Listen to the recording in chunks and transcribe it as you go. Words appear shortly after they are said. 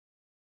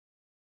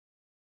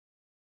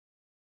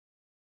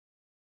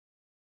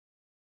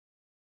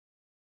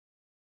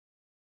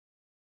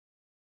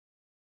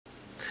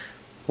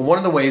Well, one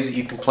of the ways that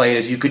you can play it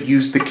is you could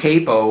use the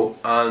capo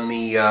on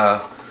the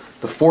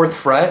 4th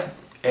fret,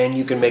 and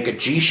you can make a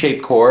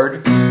G-shaped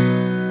chord,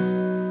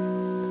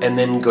 and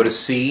then go to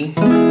C,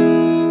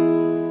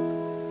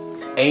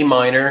 A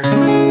minor,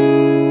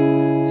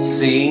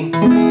 C,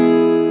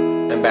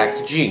 and back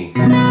to G.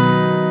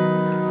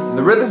 And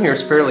the rhythm here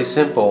is fairly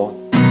simple.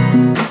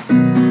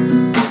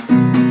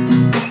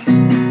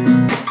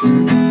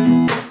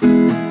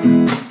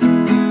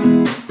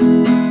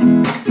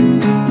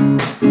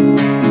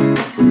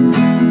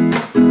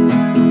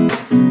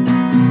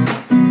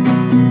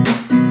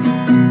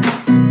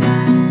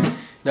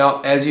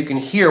 Now, as you can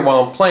hear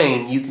while I'm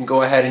playing, you can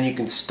go ahead and you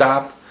can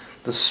stop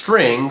the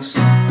strings.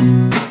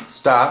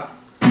 Stop,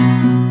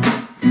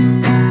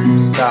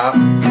 stop,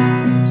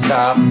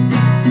 stop,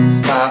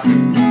 stop.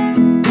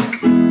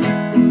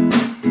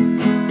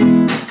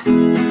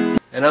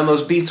 And on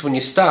those beats, when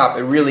you stop,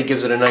 it really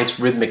gives it a nice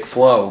rhythmic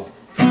flow.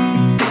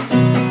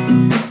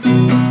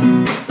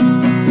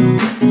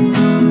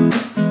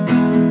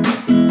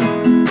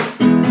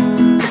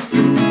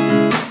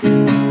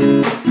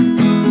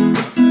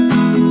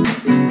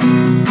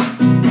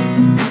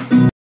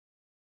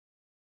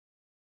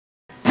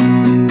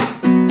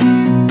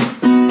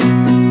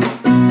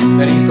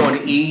 Then he's going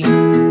to E,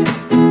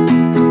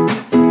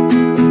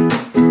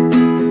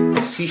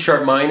 C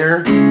sharp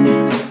minor,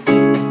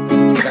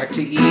 back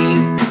to E,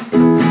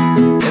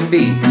 and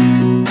B.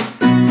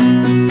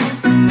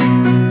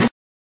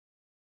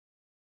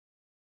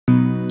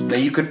 Now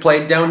you could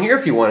play it down here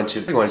if you wanted to.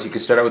 You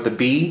could start out with the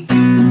B,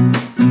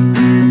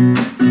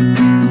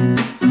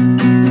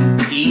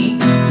 E,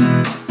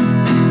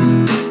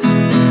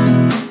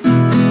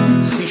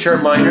 C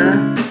sharp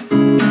minor,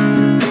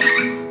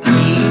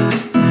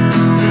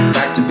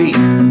 to B.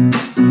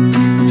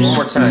 One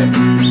more time.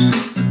 B,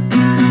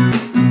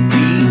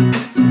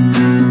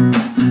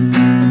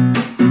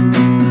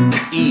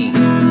 E,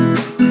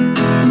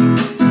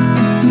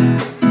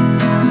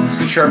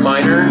 C sharp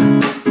minor,